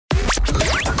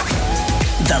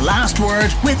The Last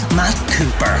Word with Matt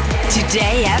Cooper.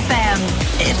 Today FM.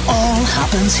 It all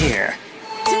happens here.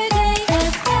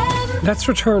 Let's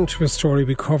return to a story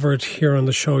we covered here on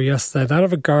the show yesterday, that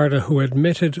of a Garda who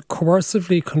admitted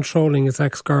coercively controlling his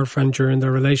ex-girlfriend during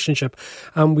their relationship.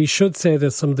 And we should say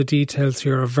that some of the details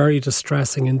here are very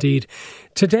distressing indeed.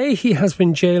 Today he has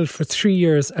been jailed for 3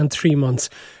 years and 3 months.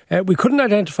 We couldn't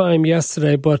identify him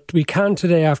yesterday, but we can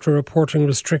today after a reporting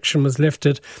restriction was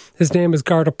lifted. His name is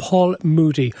Garda Paul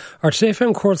Moody. Our Today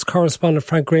FM Courts correspondent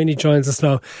Frank Greaney joins us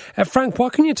now. Frank,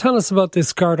 what can you tell us about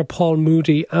this Garda Paul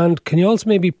Moody, and can you also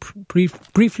maybe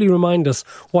briefly remind us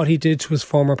what he did to his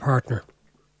former partner?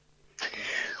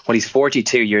 Well, he's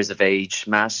 42 years of age,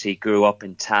 Matt. He grew up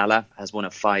in Tala as one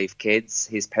of 5 kids.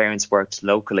 His parents worked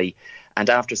locally, and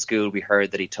after school we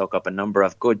heard that he took up a number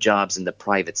of good jobs in the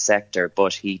private sector,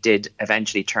 but he did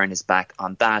eventually turn his back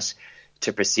on that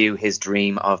to pursue his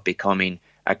dream of becoming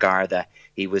a Garda.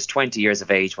 He was 20 years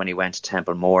of age when he went to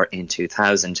Templemore in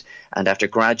 2000, and after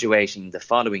graduating the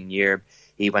following year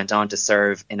he went on to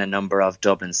serve in a number of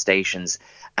Dublin stations,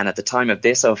 and at the time of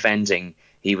this offending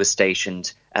he was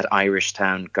stationed at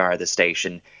Irishtown Garda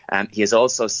Station. He has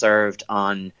also served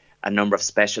on a number of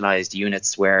specialised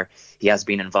units where he has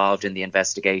been involved in the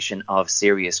investigation of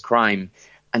serious crime.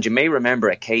 And you may remember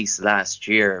a case last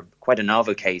year, quite a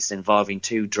novel case, involving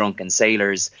 2 drunken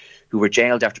sailors who were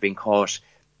jailed after being caught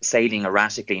sailing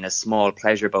erratically in a small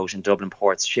pleasure boat in Dublin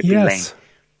Port's shipping lane.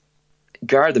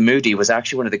 Garda Moody was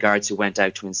actually one of the guards who went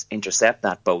out to intercept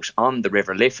that boat on the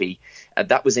River Liffey.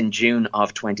 That was in June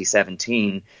of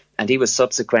 2017, and he was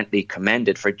subsequently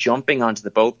commended for jumping onto the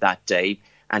boat that day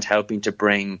and helping to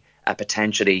bring a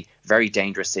potentially very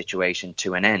dangerous situation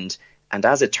to an end. And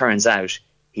as it turns out,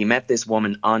 he met this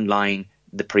woman online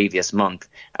the previous month.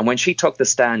 And when she took the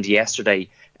stand yesterday,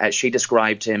 she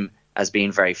described him as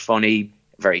being very funny,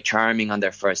 very charming on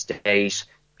their first date.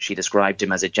 She described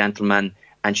him as a gentleman,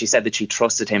 and she said that she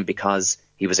trusted him because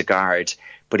he was a guard.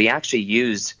 But he actually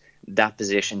used that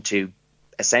position to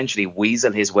essentially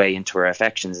weasel his way into her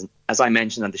affections. As I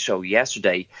mentioned on the show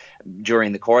yesterday,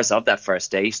 during the course of that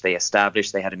first date, they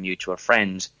established they had a mutual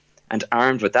friend. And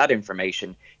armed with that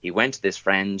information, he went to this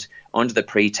friend under the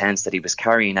pretense that he was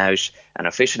carrying out an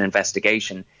official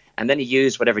investigation. And then he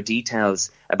used whatever details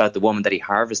about the woman that he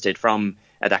harvested from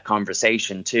that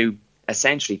conversation to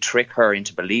essentially trick her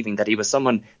into believing that he was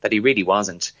someone that he really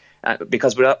wasn't.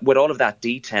 Because with all of that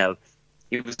detail,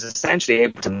 he was essentially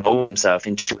able to mold himself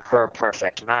into her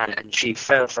perfect man, and she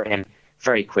fell for him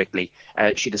very quickly.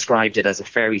 She described it as a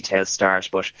fairy tale start,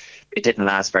 but it didn't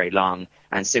last very long.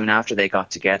 And soon after they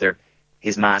got together,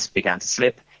 his mask began to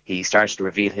slip. He started to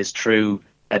reveal his true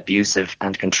abusive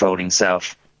and controlling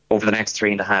self. Over the next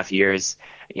 3.5 years,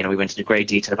 we went into great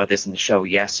detail about this in the show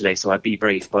yesterday, so I'll be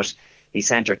brief, but he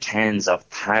sent her tens of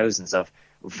thousands of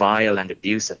vile and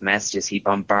abusive messages. He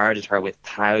bombarded her with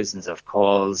thousands of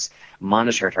calls,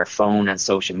 monitored her phone and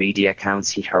social media accounts.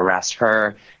 He harassed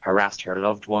her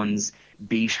loved ones,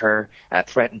 beat her,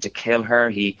 threatened to kill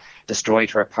her. He destroyed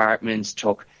her apartment,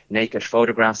 took naked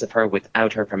photographs of her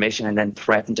without her permission, and then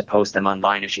threatened to post them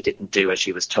online if she didn't do as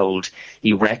she was told.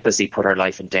 He recklessly put her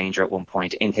life in danger at one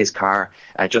point in his car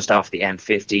just off the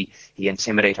M50. He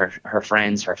intimidated her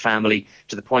friends, her family,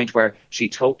 to the point where she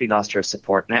totally lost her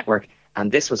support network. And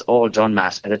this was all done,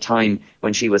 Matt, at a time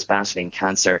when she was battling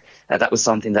cancer. That was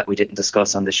something that we didn't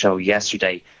discuss on the show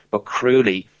yesterday. But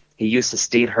cruelly, he used to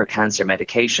steal her cancer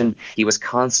medication. He was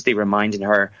constantly reminding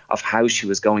her of how she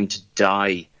was going to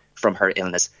die from her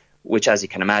illness, which, as you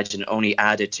can imagine, only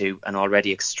added to an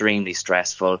already extremely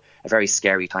stressful, a very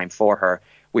scary time for her.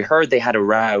 We heard they had a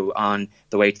row on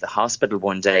the way to the hospital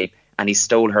one day, and he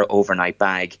stole her overnight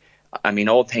bag. I mean,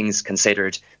 all things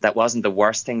considered, that wasn't the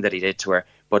worst thing that he did to her.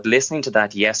 But listening to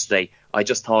that yesterday, I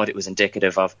just thought it was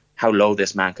indicative of how low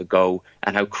this man could go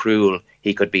and how cruel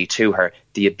he could be to her.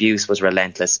 The abuse was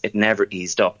relentless. It never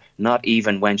eased up, not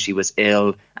even when she was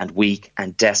ill and weak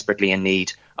and desperately in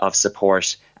need of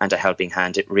support and a helping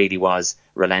hand. It really was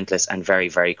relentless and very,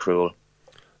 very cruel.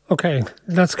 OK,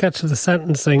 let's get to the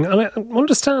sentencing. And I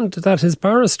understand that his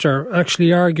barrister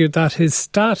actually argued that his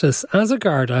status as a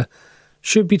Garda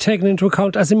should be taken into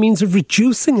account as a means of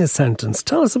reducing his sentence.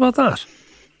 Tell us about that.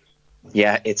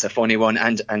 Yeah, it's a funny one.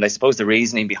 And I suppose the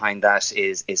reasoning behind that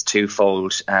is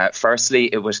twofold.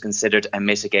 Firstly, it was considered a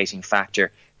mitigating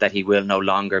factor that he will no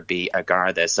longer be a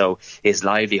Garda. So his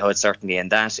livelihood, certainly in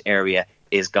that area,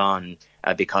 is gone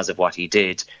because of what he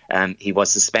did. He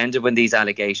was suspended when these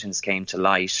allegations came to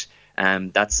light.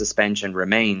 That suspension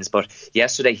remains. But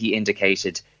yesterday he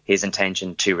indicated his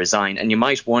intention to resign. And you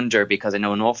might wonder, because I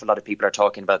know an awful lot of people are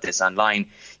talking about this online,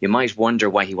 you might wonder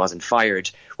why he wasn't fired.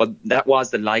 Well, that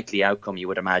was the likely outcome, you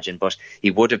would imagine, but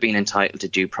he would have been entitled to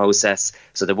due process.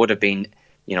 So there would have been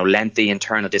lengthy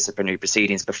internal disciplinary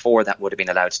proceedings before that would have been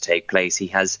allowed to take place. He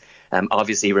has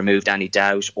obviously removed any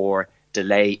doubt or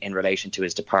delay in relation to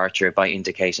his departure by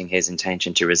indicating his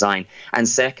intention to resign. And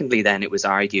secondly, then, it was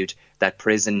argued that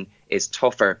prison is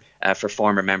tougher for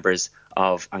former members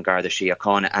of An Garda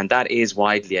Síochána, and that is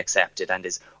widely accepted and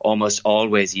is almost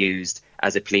always used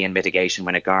as a plea in mitigation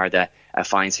when a Garda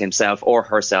finds himself or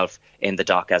herself in the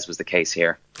dock, as was the case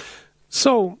here.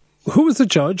 So, who was the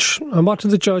judge, and what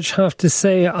did the judge have to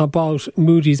say about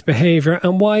Moody's behaviour,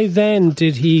 and why then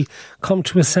did he come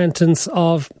to a sentence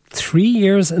of 3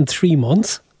 years and 3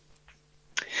 months?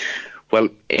 Well,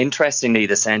 interestingly,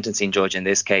 the sentencing judge in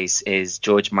this case is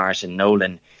Judge Martin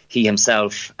Nolan. He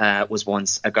himself was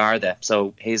once a Garda,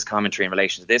 so his commentary in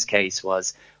relation to this case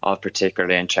was of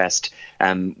particular interest.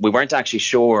 We weren't actually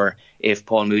sure if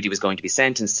Paul Moody was going to be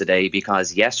sentenced today,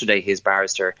 because yesterday his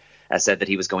barrister said that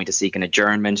he was going to seek an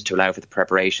adjournment to allow for the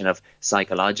preparation of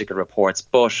psychological reports.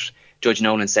 But Judge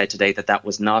Nolan said today that that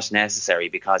was not necessary,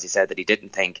 because he said that he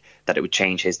didn't think that it would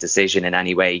change his decision in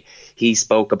any way. He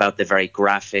spoke about the very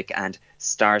graphic and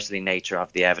startling nature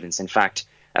of the evidence. In fact,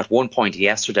 at one point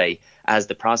yesterday, as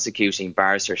the prosecuting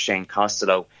barrister Shane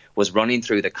Costello was running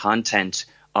through the content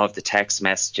of the text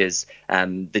messages,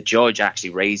 the judge actually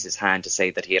raised his hand to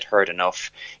say that he had heard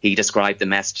enough. He described the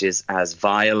messages as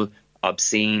vile,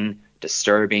 obscene,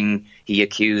 disturbing. He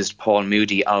accused Paul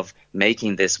Moody of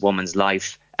making this woman's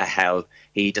life a hell.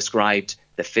 He described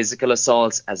the physical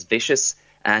assaults as vicious,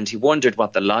 and he wondered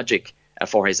what the logic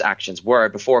for his actions were,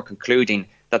 before concluding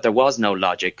that there was no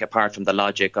logic apart from the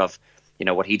logic of,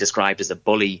 what he described as a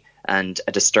bully and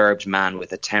a disturbed man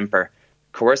with a temper.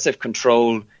 Coercive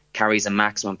control carries a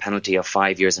maximum penalty of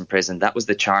 5 years in prison. That was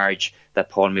the charge that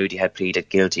Paul Moody had pleaded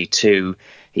guilty to.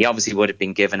 He obviously would have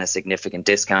been given a significant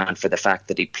discount for the fact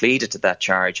that he pleaded to that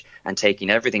charge, and taking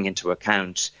everything into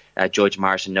account, Judge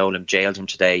Martin Nolan jailed him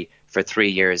today for 3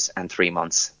 years and 3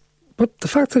 months. But the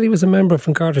fact that he was a member of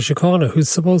An Garda Síochána, who's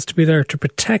supposed to be there to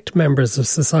protect members of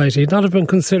society, not have been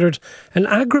considered an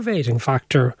aggravating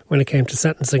factor when it came to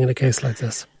sentencing in a case like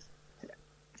this?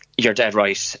 You're dead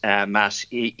right, Matt.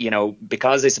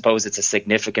 Because I suppose it's a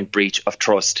significant breach of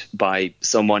trust by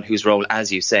someone whose role,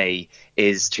 as you say,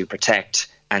 is to protect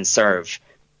and serve.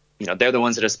 They're the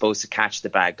ones that are supposed to catch the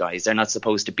bad guys. They're not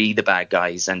supposed to be the bad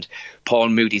guys. And Paul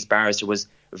Moody's barrister was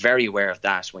very aware of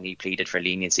that when he pleaded for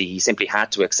leniency. He simply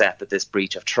had to accept that this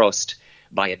breach of trust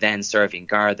by a then serving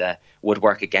Garda would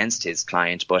work against his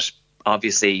client. But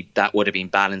obviously that would have been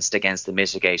balanced against the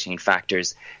mitigating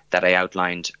factors that I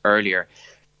outlined earlier.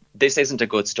 This isn't a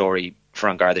good story for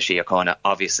An Garda Síochána,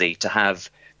 obviously, to have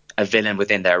a villain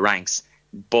within their ranks.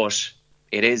 But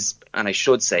it is, and I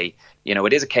should say,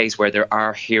 it is a case where there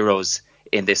are heroes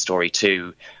in this story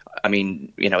too. I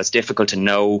mean, it's difficult to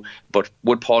know, but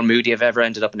would Paul Moody have ever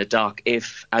ended up in a dock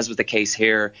if, as was the case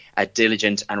here, a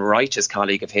diligent and righteous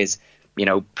colleague of his,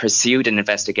 pursued an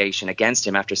investigation against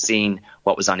him after seeing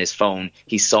what was on his phone?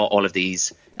 He saw all of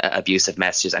these abusive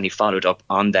messages and he followed up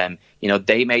on them.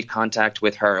 They made contact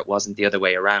with her. It wasn't the other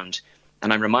way around.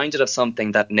 And I'm reminded of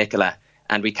something that Nicola,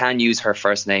 and we can use her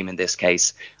first name in this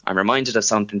case, I'm reminded of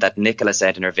something that Nicola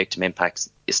said in her victim impact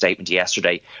statement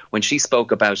yesterday, when she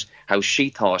spoke about how she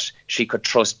thought she could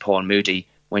trust Paul Moody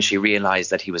when she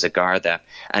realised that he was a Garda,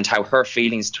 and how her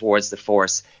feelings towards the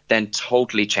force then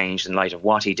totally changed in light of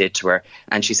what he did to her.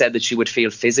 And she said that she would feel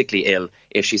physically ill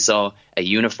if she saw a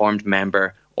uniformed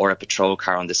member or a patrol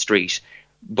car on the street.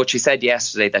 But she said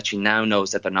yesterday that she now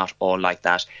knows that they're not all like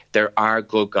that. There are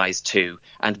good guys too.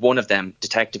 And one of them,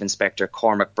 Detective Inspector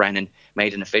Cormac Brennan,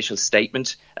 made an official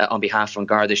statement on behalf of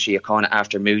Garda Síochána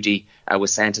after Moody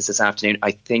was sentenced this afternoon.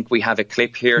 I think we have a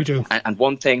clip here. We do. And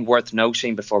one thing worth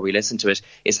noting before we listen to it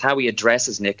is how he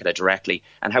addresses Nicola directly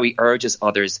and how he urges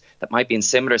others that might be in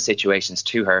similar situations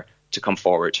to her to come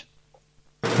forward.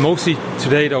 Mostly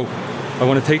today, though, I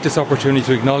want to take this opportunity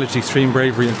to acknowledge the extreme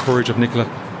bravery and courage of Nicola.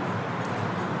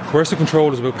 Coercive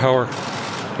control is about power.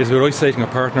 It is about isolating a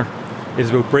partner. It is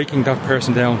about breaking that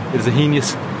person down. It is a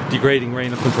heinous, degrading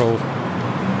reign of control.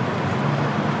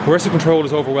 Coercive control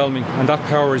is overwhelming, and that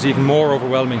power is even more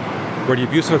overwhelming where the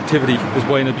abusive activity is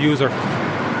by an abuser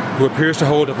who appears to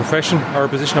hold a profession or a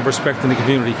position of respect in the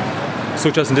community,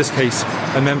 such as in this case,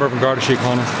 a member of Garda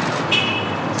Síochána.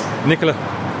 Nicola,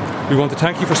 we want to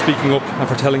thank you for speaking up and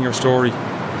for telling your story.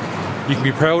 You can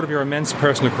be proud of your immense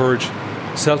personal courage,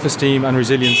 self-esteem and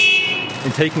resilience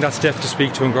in taking that step to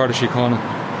speak to An Garda Síochána,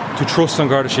 to trust An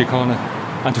Garda Síochána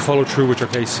and to follow through with your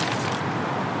case.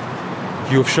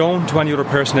 You have shown to any other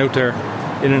person out there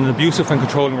in an abusive and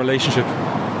controlling relationship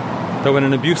that when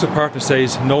an abusive partner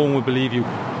says no one will believe you,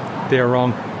 they are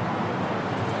wrong.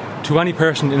 To any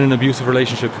person in an abusive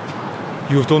relationship,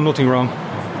 you have done nothing wrong.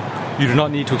 You do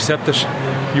not need to accept it.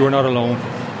 You are not alone.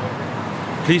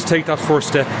 Please take that first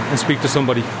step and speak to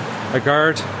somebody. A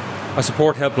guard, a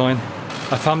support helpline,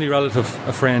 a family relative,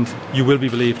 a friend. You will be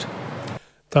believed.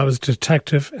 That was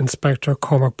Detective Inspector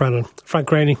Cormac Brennan. Frank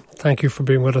Greaney, thank you for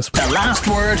being with us. The Last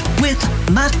Word with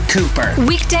Matt Cooper.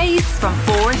 Weekdays from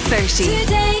 4:30.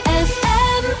 Today FM.